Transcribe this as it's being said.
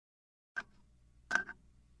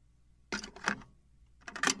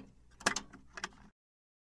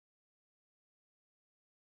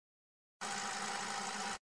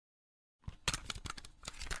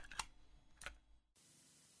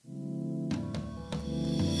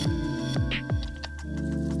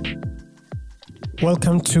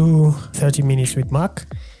Welcome to 30 Minutes with Mark.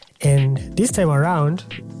 And this time around,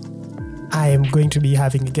 I am going to be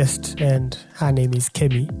having a guest, and her name is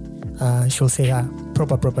Kemmie. She'll say her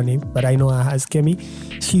proper name, but I know her as Kemmie.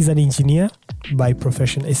 She's an engineer by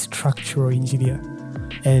profession, a structural engineer.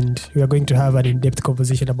 And we are going to have an in-depth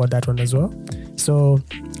conversation about that one as well. So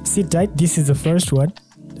sit tight. This is the first one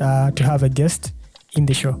to have a guest in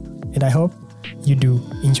the show. And I hope you do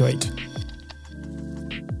enjoy it.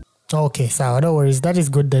 Okay, so no worries. That is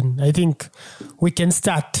good then. I think we can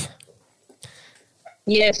start.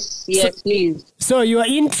 Yes, please. So your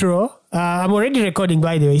intro, I'm already recording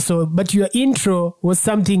by the way. But your intro was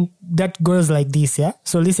something that goes like this, yeah?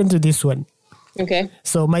 So listen to this one. Okay.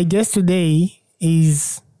 So my guest today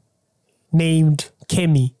is named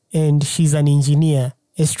Kemmie, and she's an engineer,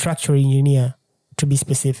 a structural engineer, to be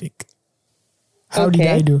specific. How did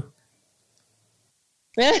I do?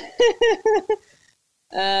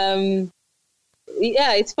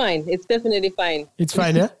 Yeah, it's fine. It's definitely fine. It's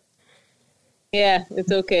fine, yeah? Yeah,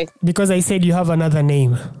 it's okay. Because I said you have another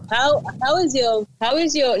name. How is your no,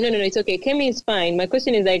 it's okay. Kemmie is fine. My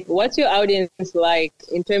question is like, what's your audience like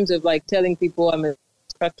in terms of like telling people I'm a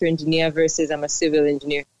structural engineer versus I'm a civil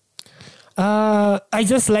engineer? I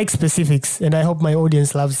just like specifics, and I hope my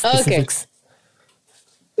audience loves specifics.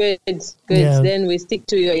 Okay. Good. Yeah. Then we stick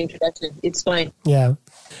to your introduction. It's fine. Yeah.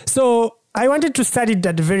 So I wanted to start it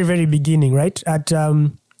at the very, very beginning, right? At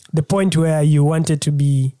the point where you wanted to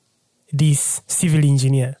be this civil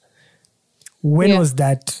engineer. When was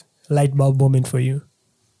that light bulb moment for you?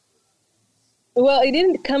 Well, it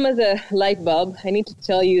didn't come as a light bulb. I need to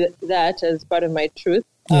tell you that as part of my truth.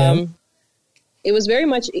 Yeah. It was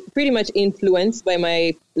pretty much influenced by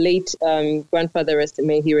my late grandfather,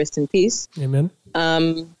 may he rest in peace. Amen.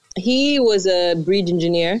 He was a bridge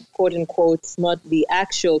engineer, quote unquote, not the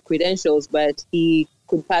actual credentials, but he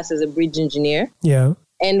could pass as a bridge engineer. Yeah.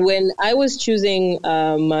 And when I was choosing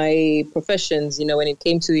my professions, when it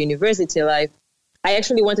came to university life, I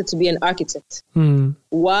actually wanted to be an architect.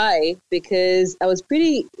 Why? Because I was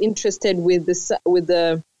pretty interested with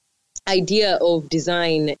the idea of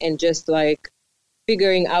design and just like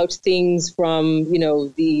figuring out things from,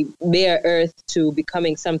 the bare earth to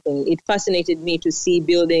becoming something. It fascinated me to see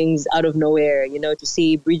buildings out of nowhere, to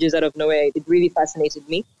see bridges out of nowhere. It really fascinated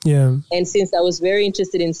me. Yeah. And since I was very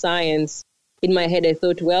interested in science, in my head, I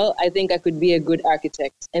thought, well, I think I could be a good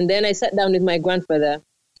architect. And then I sat down with my grandfather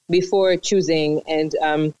before choosing, and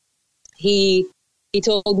he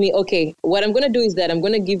told me, okay, what I'm going to do is that I'm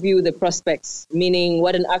going to give you the prospects, meaning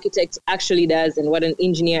what an architect actually does and what an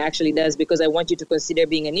engineer actually does, because I want you to consider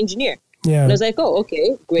being an engineer. Yeah. And I was like, oh,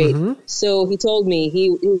 okay, great. Mm-hmm. So he told me,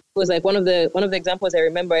 he was like one of the examples I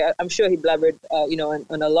remember. I'm sure he blabbered,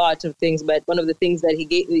 on a lot of things, but one of the things that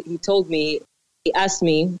he told me, he asked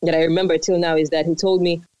me that I remember till now is that he told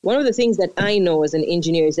me, one of the things that I know as an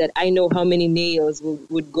engineer is that I know how many nails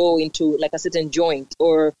would go into like a certain joint,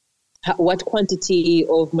 or what quantity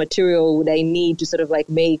of material would I need to sort of like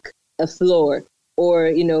make a floor,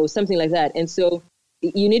 or, something like that. And so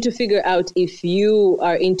you need to figure out if you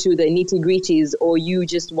are into the nitty gritties, or you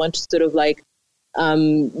just want to sort of like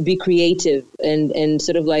be creative and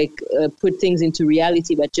sort of like put things into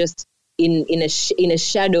reality, but just in a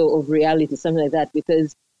shadow of reality, something like that.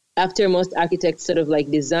 Because after most architects sort of like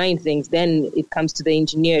design things, then it comes to the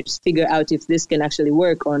engineer to figure out if this can actually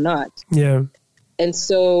work or not. Yeah. And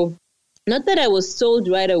so, not that I was sold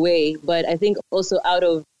right away, but I think also out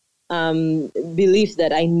of belief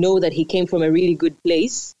that I know that he came from a really good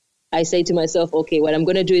place, I say to myself, okay, what I'm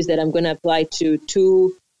going to do is that I'm going to apply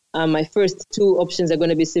to my first two options are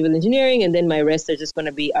going to be civil engineering, and then my rest are just going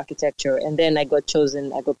to be architecture. And then I got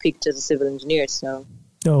picked as a civil engineer. So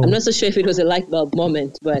I'm not so sure if it was a light bulb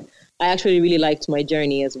moment, but I actually really liked my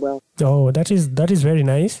journey as well. Oh, that is very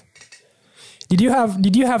nice. Did you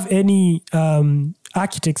have any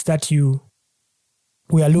architects that you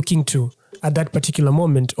were looking to at that particular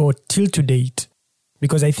moment, or till to date?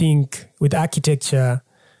 Because I think with architecture,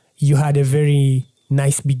 you had a very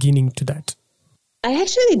nice beginning to that. I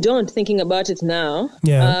actually don't, thinking about it now.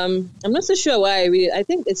 Yeah. I'm not so sure why I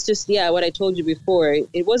think it's just, what I told you before.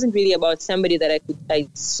 It wasn't really about somebody that I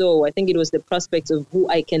saw. I think it was the prospect of who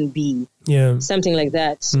I can be. Yeah. Something like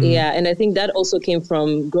that. Mm. Yeah. And I think that also came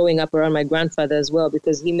from growing up around my grandfather as well,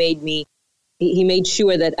 because he made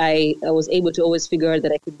sure that I was able to always figure out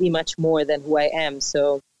that I could be much more than who I am.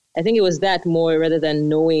 So I think it was that more rather than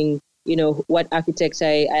knowing, what architects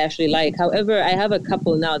I actually like. However, I have a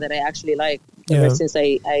couple now that I actually like ever since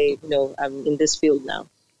I'm in this field now.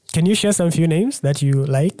 Can you share some few names that you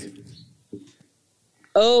like?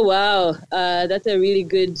 Oh, wow. That's a really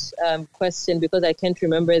good question, because I can't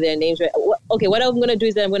remember their names. Right. okay, what I'm going to do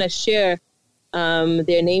is that I'm going to share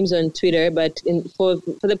their names on Twitter, but for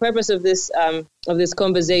the purpose of this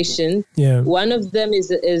conversation, one of them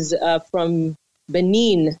is from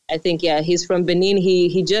Benin, I think. Yeah, he's from Benin.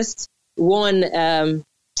 He just won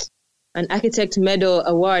an Architect Medal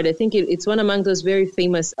Award. I think it's one among those very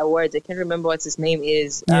famous awards. I can't remember what his name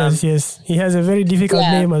is. Yes. He has a very difficult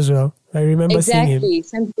name as well. I remember seeing him. Exactly.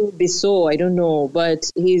 Something Bissau, I don't know.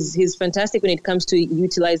 But he's fantastic when it comes to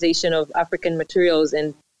utilization of African materials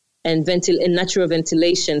and natural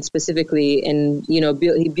ventilation specifically. And, he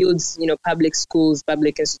builds, public schools,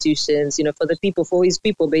 public institutions, for the people, for his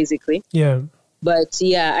people, basically. Yeah. But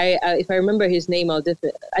I if I remember his name, I'll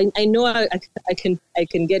definitely. I know I can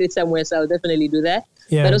get it somewhere, so I'll definitely do that.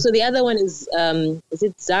 Yeah. But also the other one is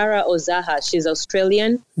it Zara or Zaha? She's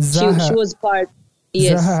Australian. Zaha. She was part.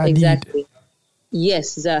 Yes, Zaha exactly. Hadid.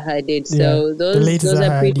 Yes, Zaha Hadid. So those Zaha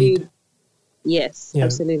are pretty. Hadid. Yes,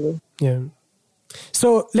 absolutely. Yeah.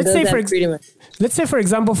 So let's say, for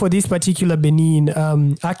example, for this particular Benin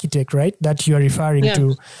architect, right, that you are referring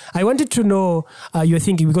to, I wanted to know your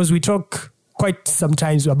thinking, because we talk quite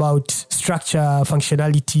sometimes about structure,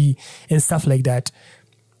 functionality, and stuff like that.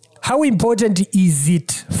 How important is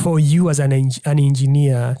it for you as an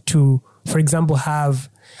engineer to, for example, have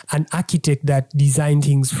an architect that design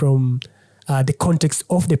things from the context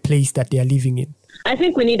of the place that they are living in? I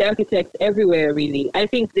think we need architects everywhere, really. I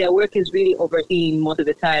think their work is really overseen most of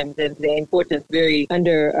the time, and their importance very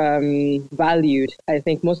undervalued, I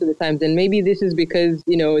think, most of the times. And maybe this is because,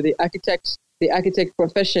 the architect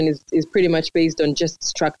profession is pretty much based on just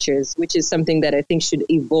structures, which is something that I think should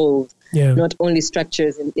evolve. Yeah. Not only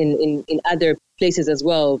structures in other places as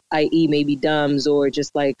well, i.e. maybe dams or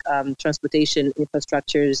just like transportation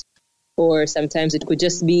infrastructures. Or sometimes it could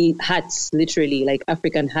just be huts, literally, like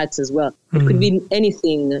African huts as well. It could be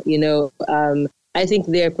anything, I think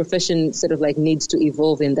their profession sort of like needs to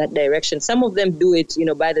evolve in that direction. Some of them do it,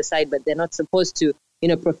 by the side, but they're not supposed to,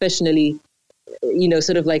 professionally,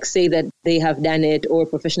 sort of like say that they have done it or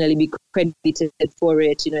professionally be credited for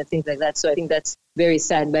it, things like that. So I think that's very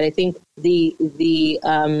sad. But I think what's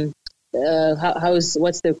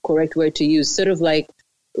the correct word to use? Sort of like,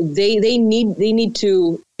 they need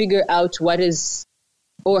to figure out what is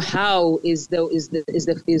or how is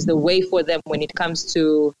the way for them when it comes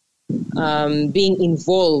to being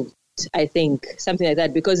involved. I think something like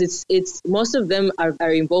that, because it's most of them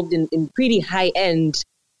are involved in pretty high end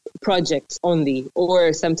projects only,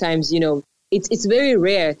 or sometimes it's very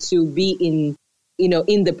rare to be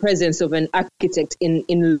in the presence of an architect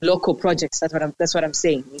in local projects. That's what I'm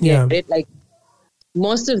saying. Yeah. Right? Like,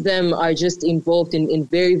 most of them are just involved in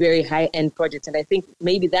very, very high-end projects. And I think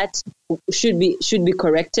maybe that should be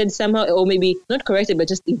corrected somehow, or maybe not corrected, but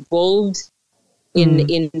just evolved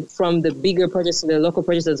in from the bigger projects to the local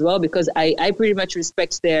projects as well, because I pretty much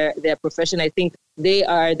respect their profession. I think they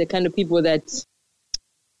are the kind of people that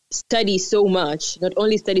study so much, not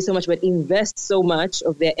only study so much, but invest so much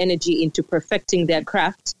of their energy into perfecting their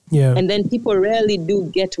craft. Yeah. And then people rarely do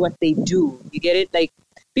get what they do. You get it? Like,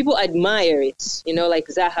 people admire it, like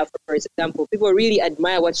Zaha, for example. People really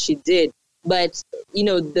admire what she did. But,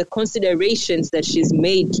 the considerations that she's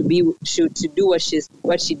made to do what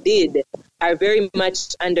she did are very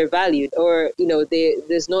much undervalued, or,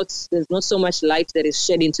 there's not so much light that is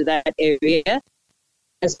shed into that area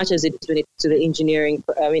as much as it is when it's to the engineering,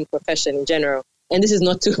 profession in general. And this is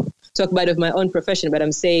not to talk bad of my own profession, but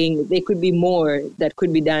I'm saying there could be more that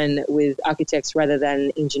could be done with architects rather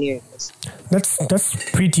than engineers.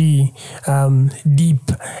 That's pretty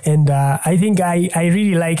deep, and I think I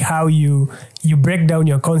really like how you break down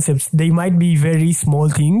your concepts. They might be very small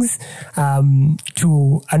things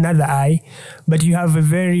to another eye, but you have a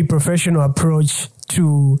very professional approach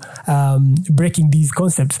to breaking these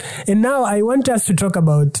concepts. And now I want us to talk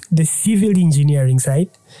about the civil engineering side,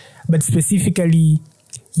 but specifically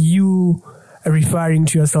you referring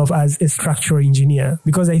to yourself as a structural engineer,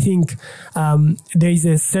 because I think there is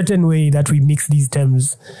a certain way that we mix these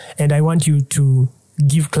terms, and I want you to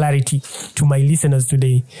give clarity to my listeners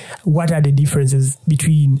today. What are the differences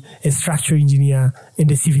between a structural engineer and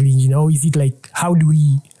a civil engineer? Or is it like, how do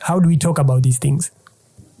we talk about these things?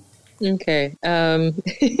 Okay. I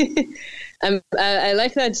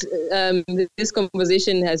like that this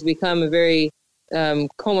conversation has become a very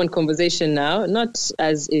common conversation now, not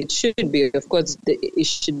as it should be. Of course, it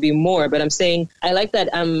should be more. But I'm saying I like that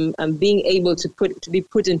I'm being able to be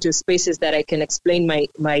put into spaces that I can explain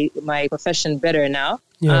my profession better now.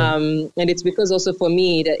 Yeah. And it's because also for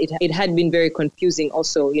me that it had been very confusing.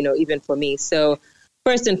 Also, even for me. So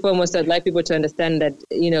first and foremost, I'd like people to understand that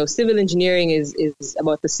civil engineering is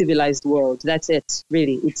about the civilized world. That's it,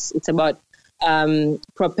 really. It's about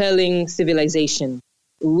propelling civilization.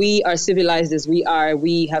 We are civilized as we are.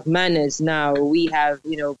 We have manners now. We have,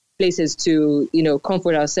 places to,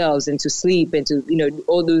 comfort ourselves and to sleep and to,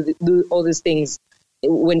 do all these things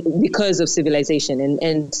because of civilization.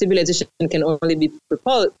 And civilization can only be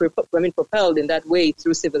propelled in that way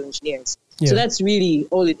through civil engineers. Yeah. So that's really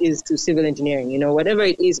all it is to civil engineering, whatever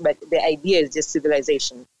it is, but the idea is just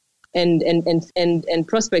civilization. And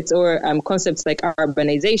prospects or concepts like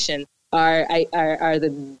urbanization are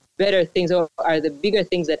the better things or are the bigger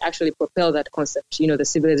things that actually propel that concept, the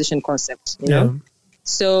civilization concept, you know?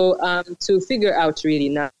 So to figure out really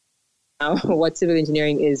now what civil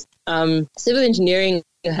engineering is, civil engineering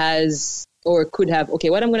has or could have,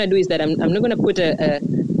 what I'm going to do is that I'm not going to put a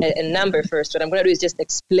number first. What I'm going to do is just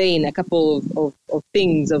explain a couple of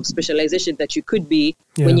things of specialization that you could be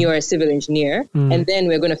when you are a civil engineer. And then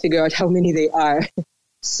we're going to figure out how many they are.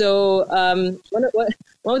 So one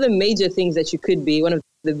of the major things that you could be, one of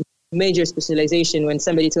the major specialization when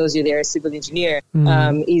somebody tells you they're a civil engineer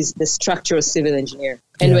is the structural civil engineer.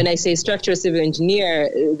 And when I say structural civil engineer,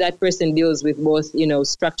 that person deals with both,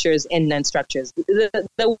 structures and non-structures.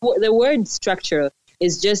 The word structure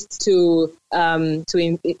is just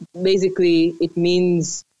basically it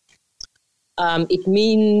means how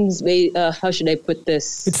should I put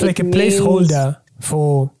this? It's like a placeholder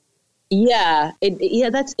for. Yeah,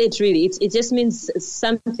 that's it really. It just means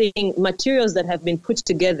something, materials that have been put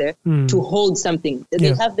together to hold something.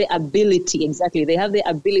 They have the ability, they have the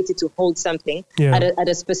ability to hold something at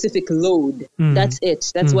a specific load. That's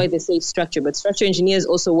it. That's why they say structure. But structure engineers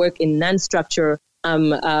also work in non-structure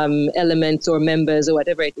elements or members or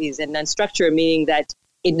whatever it is. And non-structure meaning that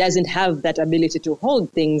it doesn't have that ability to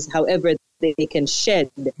hold things. However, they can shed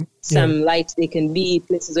some light. They can be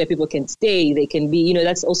places where people can stay. They can be,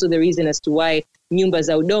 that's also the reason as to why nyumba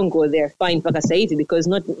za udongo, they're fine mpaka sahizi, because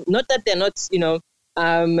not that they're not,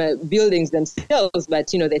 buildings themselves, but,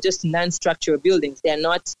 they're just non-structural buildings. They're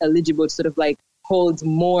not eligible to sort of like hold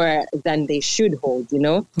more than they should hold,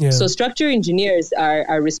 So structural engineers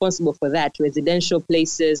are responsible for that. Residential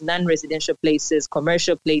places, non-residential places,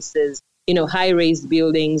 commercial places, high-raised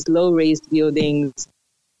buildings, low-raised buildings,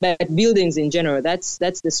 but buildings in general. That's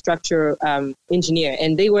the structural engineer.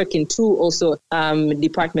 And they work in two also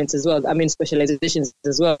departments as well, specializations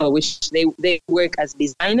as well, which they work as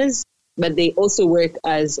designers, but they also work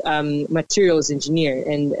as materials engineer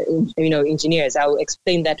and, engineers. I'll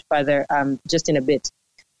explain that further just in a bit.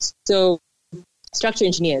 So structural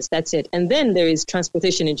engineers, that's it. And then there is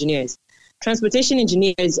transportation engineers. Transportation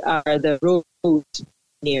engineers are the road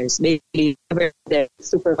engineers. Basically, they're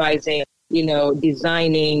supervising,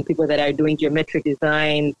 designing, people that are doing geometric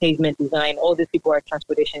design, pavement design, all these people are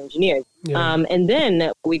transportation engineers. And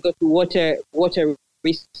then we go to water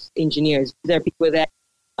resource engineers. There are people that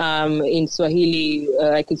in Swahili,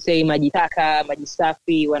 I could say maji taka, maji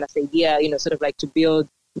safi, wanasaidia, sort of like to build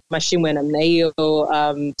mashimo ya namna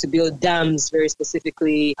hiyo, to build dams very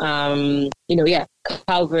specifically,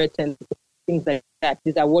 culvert and things like that.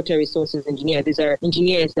 These are water resources engineers. These are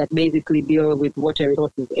engineers that basically deal with water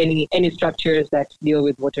resources, any structures that deal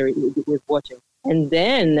with water. And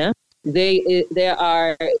then there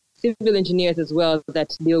are civil engineers as well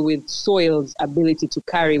that deal with soil's ability to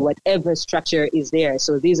carry whatever structure is there.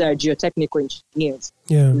 So these are geotechnical engineers.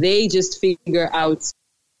 They just figure out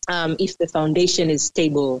if the foundation is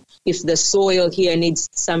stable, if the soil here needs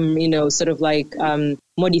some, sort of like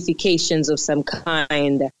modifications of some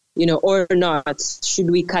kind, or not.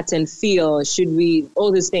 Should we cut and fill? Should we,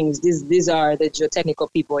 all these things, these are the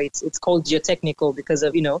geotechnical people. It's called geotechnical because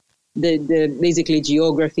of, the basically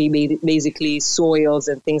geography, basically soils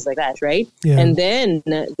and things like that, right? And then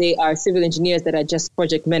they are civil engineers that are just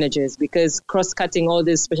project managers, because cross-cutting all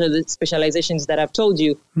these specializations that I've told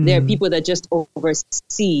you, there are people that just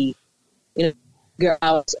oversee, figure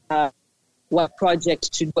out what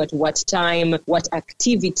project to do at what time, what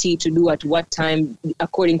activity to do at what time,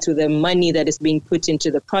 according to the money that is being put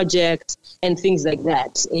into the project and things like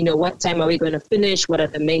that. What time are we going to finish? What are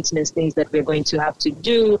the maintenance things that we're going to have to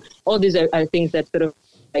do? All these are things that sort of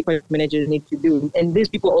like project managers need to do. And these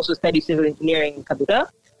people also study civil engineering in Kabuta,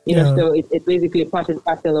 so it's basically a part and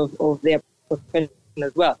parcel of their profession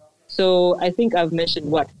as well. So I think I've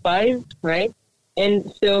mentioned 5, right?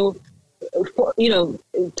 And so,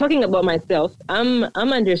 talking about myself, I'm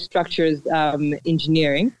under structures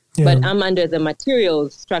engineering, but I'm under the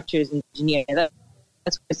materials structures engineering.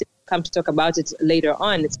 That's why I come to talk about it later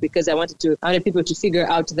on. It's because I wanted people to figure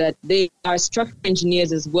out that they are structural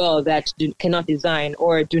engineers as well that cannot design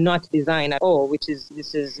or do not design at all,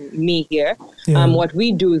 this is me here. What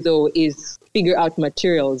we do though is figure out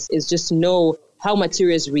materials, is just know how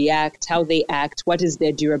materials react, how they act, what is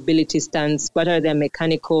their durability stance, what are their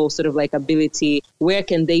mechanical sort of like ability, where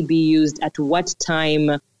can they be used, at what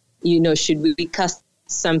time, should we cast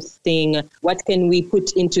something, what can we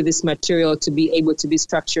put into this material to be able to be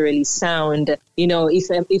structurally sound,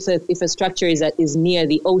 if a structure is near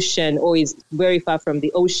the ocean or is very far from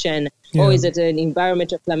the ocean, or is it an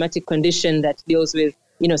environmental climatic condition that deals with,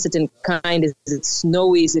 certain kind, is it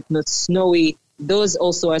snowy, is it not snowy? Those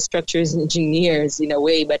also are structures engineers in a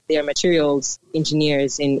way, but they are materials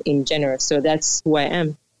engineers in general. So that's who I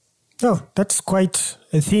am. Oh, that's quite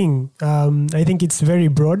a thing. I think it's very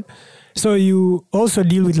broad. So you also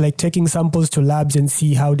deal with like taking samples to labs and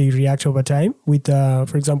see how they react over time with,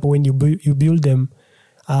 for example, when you build them,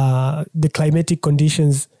 the climatic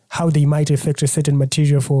conditions, how they might affect a certain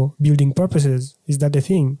material for building purposes. Is that the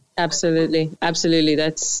thing? Absolutely. Absolutely.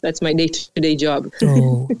 That's my day-to-day job.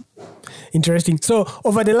 Oh, interesting. So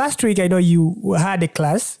over the last week, I know you had a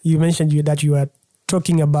class. You mentioned that you were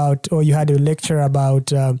talking about, or you had a lecture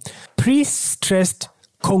about pre-stressed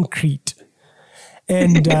concrete.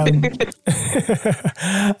 And I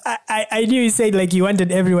knew you said like you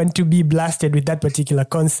wanted everyone to be blasted with that particular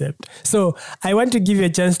concept. So I want to give you a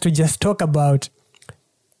chance to just talk about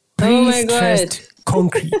pre-stressed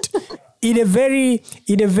concrete in a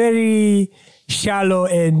very shallow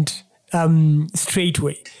and straight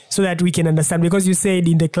way, so that we can understand. Because you said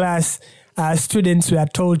in the class, students were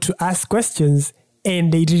told to ask questions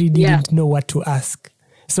and they really didn't know what to ask.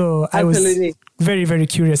 So I was very, very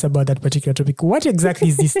curious about that particular topic. What exactly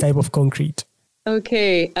is this type of concrete?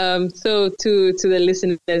 Okay. So to the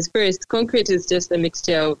listeners, first, concrete is just a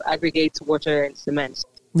mixture of aggregates, water, and cement.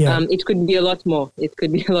 Yeah. It could be a lot more.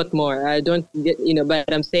 I don't get,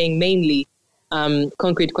 but I'm saying mainly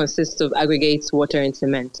concrete consists of aggregates, water, and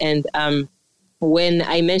cement. And when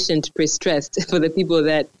I mentioned pre-stressed, for the people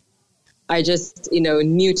that are just,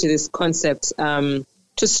 new to this concept,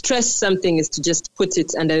 to stress something is to just put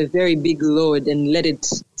it under a very big load and let it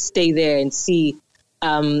stay there and see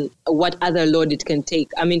what other load it can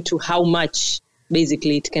take. To how much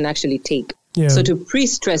basically it can actually take. Yeah. So to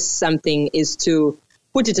pre-stress something is to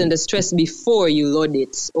put it under stress before you load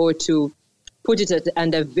it, or to put it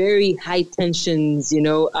under very high tensions,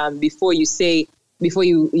 before you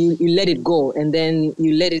let it go, and then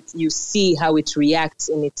you see how it reacts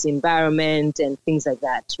in its environment and things like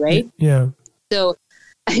that, right? Yeah. So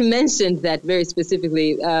I mentioned that very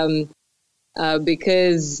specifically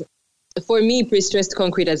because for me, pre-stressed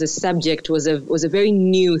concrete as a subject was a very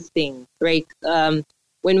new thing, right?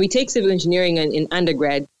 When we take civil engineering in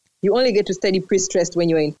undergrad, you only get to study pre-stressed when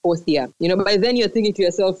you're in fourth year. By then you're thinking to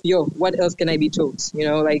yourself, what else can I be taught?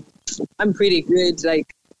 I'm pretty good.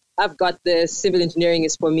 Like, I've got this, civil engineering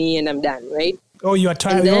is for me and I'm done, right? Oh, you're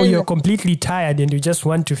tired. You're completely tired and you just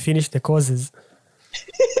want to finish the courses.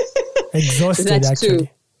 Exhausted, That's actually. True.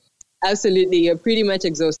 Absolutely. You're pretty much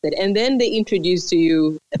exhausted. And then they introduce to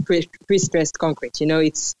you pre-stressed concrete.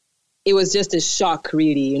 It was just a shock,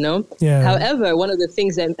 really, Yeah. However, one of the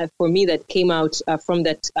things that for me that came out from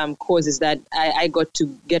that course is that I got to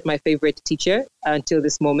get my favorite teacher until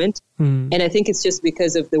this moment. And I think it's just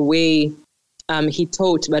because of the way he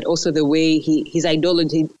taught, but also the way his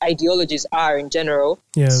ideologies are in general.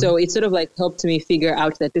 Yeah. So it sort of like helped me figure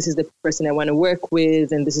out that this is the person I want to work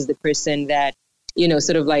with, and this is the person that,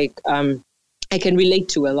 sort of like I can relate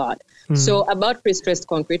to a lot. So about pre-stressed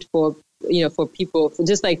concrete for people, for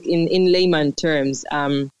just like in layman terms,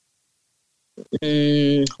 where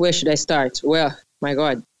should I start? Well, my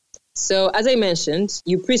God. So as I mentioned,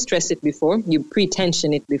 you pre-stress it before, you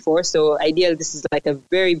pre-tension it before. So ideally, this is like a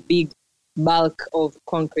very big bulk of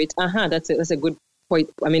concrete. That's a good point.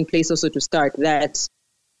 Place also to start that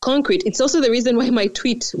concrete. It's also the reason why my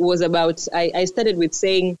tweet was about, I started with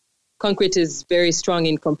saying concrete is very strong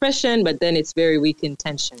in compression, but then it's very weak in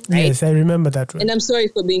tension, right? Yes, I remember that one. And I'm sorry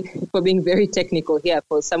for being very technical here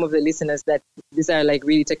for some of the listeners that these are like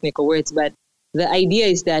really technical words, but the idea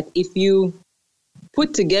is that if you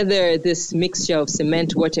put together this mixture of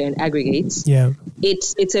cement, water, and aggregates,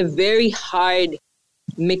 it's a very hard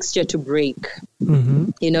mixture to break. Mm-hmm.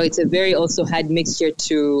 It's a very also hard mixture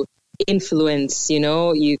to influence.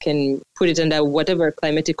 You can put it under whatever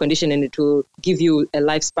climatic condition and it will give you a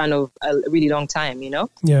lifespan of a really long time,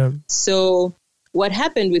 Yeah. So what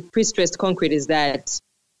happened with pre-stressed concrete is that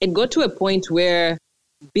it got to a point where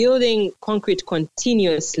building concrete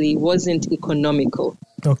continuously wasn't economical.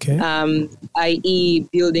 Okay. I.e.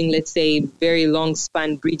 building, let's say, very long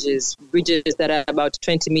span bridges that are about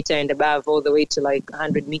 20 meters and above, all the way to like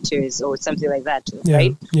 100 meters or something like that,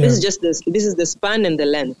 right? Yeah. This is the span and the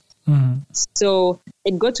length. So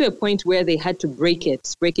it got to a point where they had to break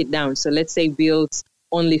it down. So let's say build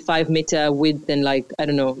only 5 meter width and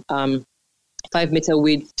 5 meter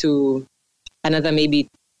width to another maybe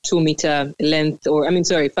 2 meter length,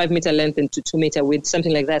 5 meter length and to 2 meter width,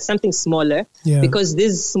 something like that, something smaller. Yeah. Because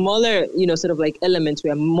these smaller, sort of like elements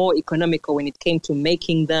were more economical when it came to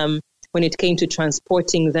making them, when it came to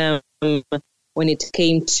transporting them, when it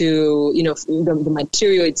came to, the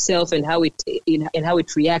material itself and how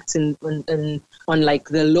it reacts on like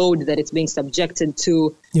the load that it's being subjected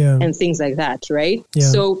to, and things like that, right? Yeah.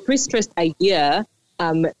 So pre-stressed idea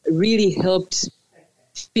really helped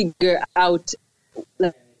figure out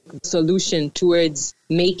the solution towards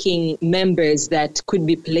making members that could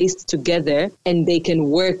be placed together and they can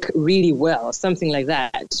work really well, something like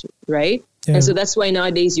that, right? Yeah. And so that's why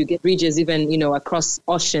nowadays you get bridges even, across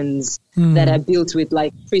oceans that are built with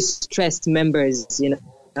like pre-stressed members,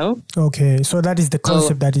 Okay, so that is the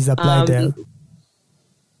concept that is applied there.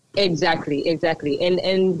 Exactly. And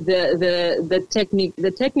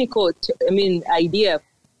the technical idea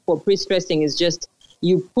for pre-stressing is just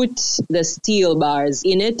you put the steel bars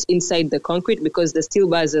inside the concrete, because the steel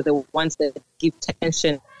bars are the ones that give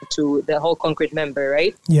tension to the whole concrete member,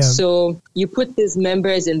 right? Yeah. So you put these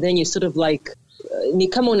members and then you sort of like ni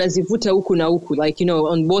kama unazivuta huku na huku, like,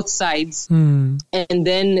 on both sides. And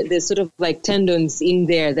then there's sort of like tendons in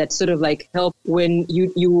there that sort of like help when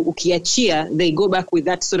you ukiachia, they go back with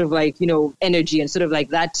that sort of like, energy and sort of like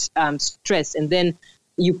that stress. And then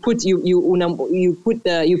you pour the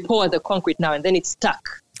concrete now, and then it's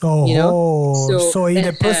stuck. So in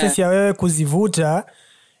the process ya wewe kuzivuta,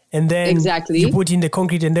 and then you put in the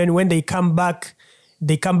concrete, and then when they come back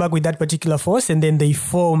with that particular force, and then they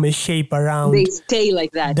form a shape around. They stay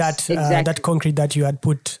like that. That concrete that you had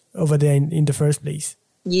put over there in the first place.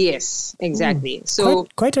 Yes, exactly. So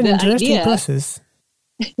quite an interesting process.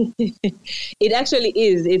 It actually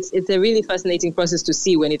is. It's a really fascinating process to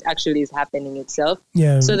see when it actually is happening itself.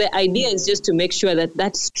 Yeah. So the idea is just to make sure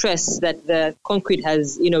that stress that the concrete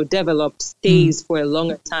has, developed stays for a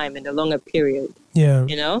longer time and a longer period. Yeah.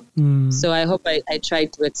 So I hope I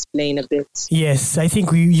tried to explain a bit. Yes, I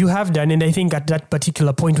think you have done. And I think at that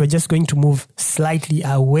particular point, we're just going to move slightly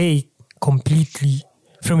away completely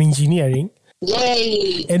from engineering.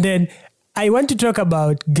 Yay! And then I want to talk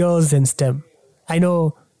about girls and STEM. I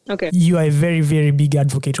know you are a very, very big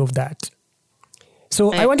advocate of that.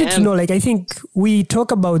 So I wanted to know, I think we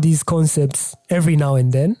talk about these concepts every now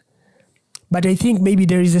and then, but I think maybe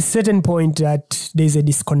there is a certain point that there's a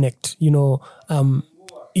disconnect. It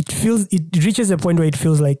reaches a point where it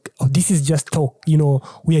feels like, this is just talk.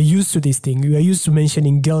 We are used to this thing. We are used to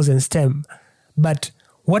mentioning girls and STEM, but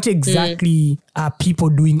what exactly are people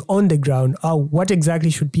doing on the ground? Or what exactly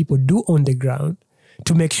should people do on the ground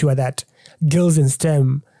to make sure that girls in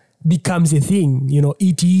STEM becomes a thing?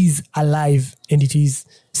 It is alive and it is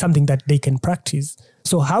something that they can practice.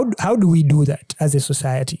 So how do we do that as a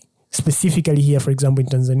society, specifically here, for example, in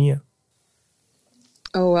Tanzania?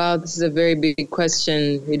 Oh, wow. This is a very big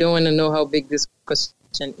question. We don't want to know how big this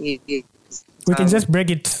question is. We can just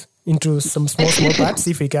break it into some small parts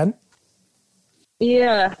if we can.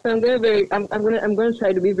 Yeah, so I'm gonna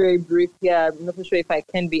try to be very brief. Yeah, I'm not sure if I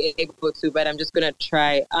can be able to, but I'm just gonna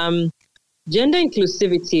try. Gender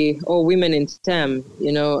inclusivity or women in STEM,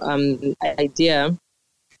 idea,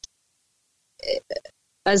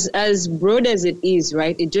 as broad as it is,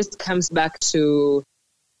 right? It just comes back to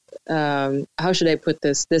how should I put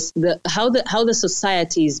this? How the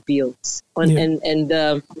society is built and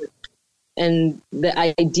the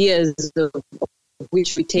ideas of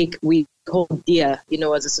which we hold dear,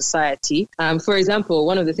 as a society. For example,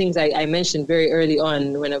 one of the things I mentioned very early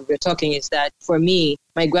on when we were talking is that for me,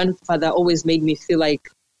 my grandfather always made me feel like,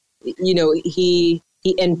 he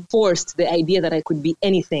enforced the idea that I could be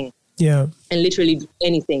anything. Yeah. And literally do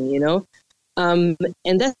anything, and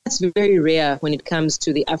that's very rare when it comes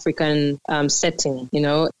to the African setting,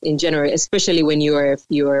 in general, especially when you're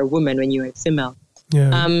a woman, when you're a female.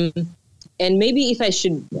 Yeah. And maybe if I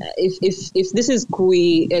should, if this is, could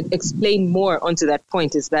we explain more onto that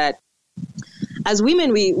point, is that as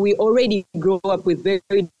women, we already grow up with very,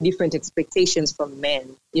 very different expectations from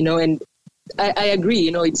men, and I agree,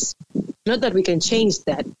 it's not that we can change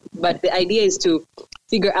that, but the idea is to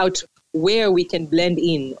figure out where we can blend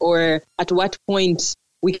in, or at what point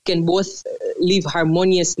we can both live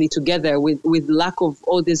harmoniously together with lack of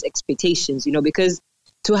all these expectations, because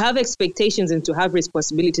to have expectations and to have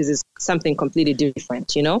responsibilities is something completely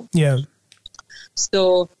different, Yeah.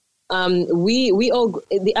 So we all,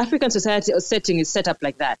 the African society setting is set up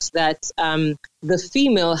like that the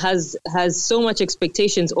female has so much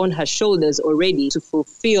expectations on her shoulders already to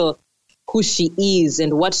fulfill who she is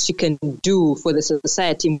and what she can do for the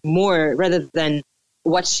society more rather than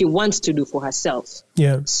what she wants to do for herself.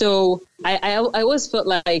 Yeah. So I always felt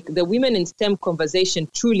like the Women in STEM conversation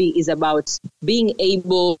truly is about being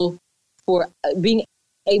able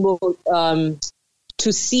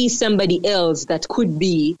to see somebody else that could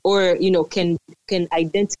be, or can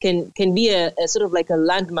be a sort of like a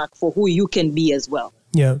landmark for who you can be as well.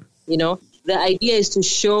 Yeah. The idea is to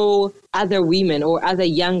show other women or other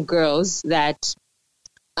young girls that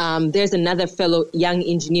there's another fellow young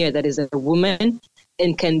engineer that is a woman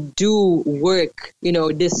and can do work,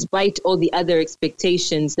 despite all the other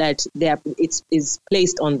expectations that is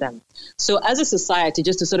placed on them. So as a society,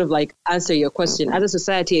 just to sort of like answer your question, as a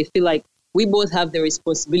society, I feel like we both have the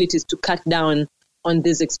responsibilities to cut down on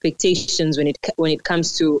these expectations when it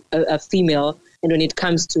comes to a female and when it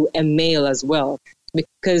comes to a male as well.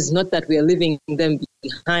 Because not that we are leaving them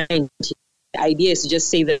behind. The idea is to just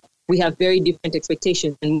say that we have very different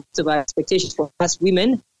expectations, and most of our expectations for us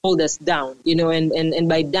women hold us down, and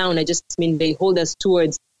by down, I just mean they hold us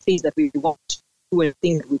towards things that we want to do and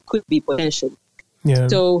things that we could be potential. Yeah.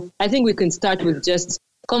 So I think we can start with just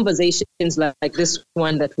conversations like this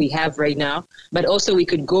one that we have right now, but also we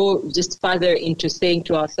could go just further into saying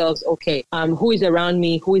to ourselves, okay, who is around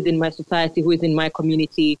me, who is in my society, who is in my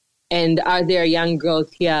community, and are there young girls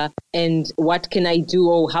here, and what can I do,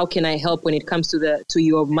 or how can I help when it comes to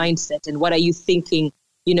your mindset, and what are you thinking,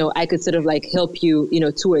 I could sort of like help you,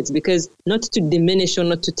 towards, because not to diminish or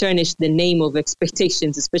not to tarnish the name of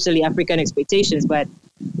expectations, especially African expectations, but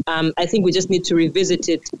I think we just need to revisit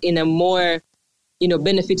it in a more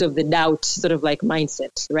benefit of the doubt sort of like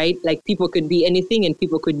mindset, right? Like people could be anything and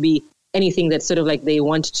people could be anything that sort of like they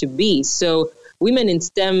want to be. So Women in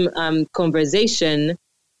STEM conversation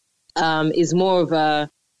is more of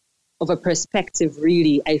a perspective,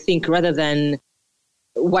 really, I think, rather than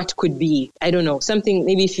what could be. I don't know, something,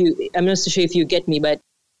 maybe I'm not so sure if you get me, but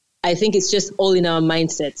I think it's just all in our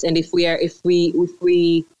mindsets. And if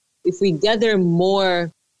we gather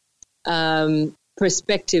more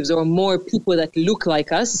perspectives or more people that look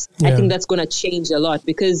like us, yeah. I think that's going to change a lot,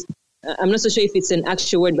 because I'm not so sure if it's an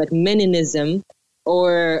actual word, but meninism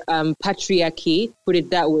or patriarchy, put it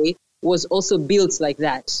that way, was also built like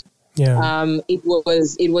that. Yeah. It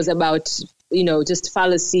was about, just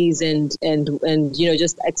fallacies and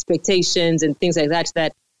just expectations and things like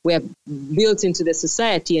that were built into the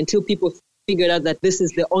society until people figured out that this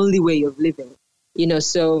is the only way of living,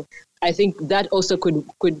 so I think that also could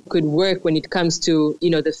work when it comes to,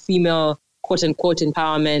 the female quote unquote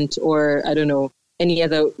empowerment, or I don't know, any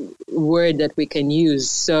other word that we can use.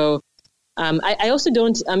 So I also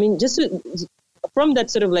don't, from that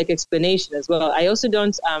sort of like explanation as well, I also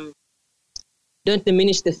don't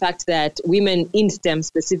diminish the fact that women in STEM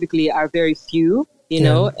specifically are very few,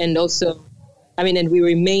 and also, and we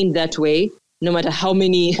remain that way no matter how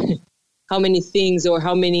many things or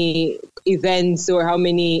how many events or how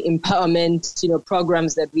many empowerment,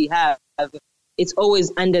 programs that we have. It's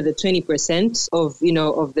always under the 20% of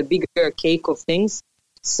the bigger cake of things.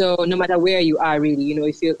 So no matter where you are, really,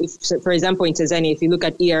 if for example in Tanzania, if you look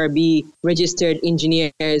at ERB registered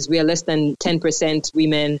engineers, we are less than 10%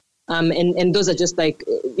 women. And those are just like,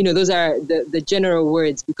 those are the general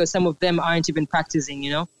words, because some of them aren't even practicing,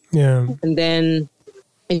 Yeah. And then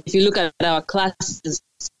if you look at our classes,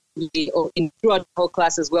 throughout the whole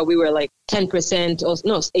class as well, we were like 10% or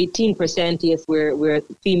no, 18%. Yes, we're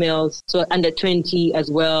females. So under 20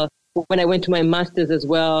 as well. When I went to my master's as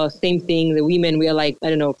well, same thing. The women, we are like,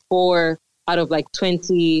 4 out of like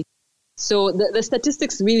 20. So the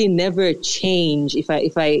statistics really never change, if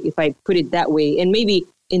I put it that way. And maybe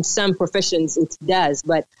in some professions it does,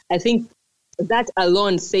 but I think that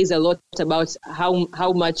alone says a lot about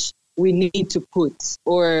how much we need to put,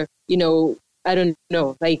 or I don't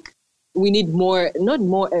know, like we need not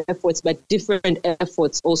more efforts, but different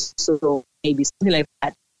efforts also, maybe something like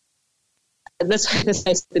that.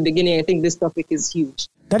 That's the beginning. I think this topic is huge.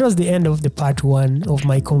 That was the end of the part 1 of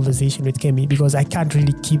my conversation with Kemmie, because I can't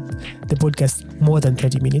really keep the podcast more than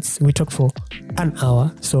 30 minutes. We talk for an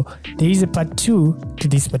hour. So there is a part 2 to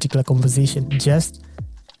this particular conversation. Just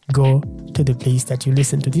go to the place that you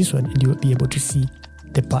listen to this one and you will be able to see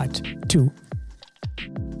the part 2.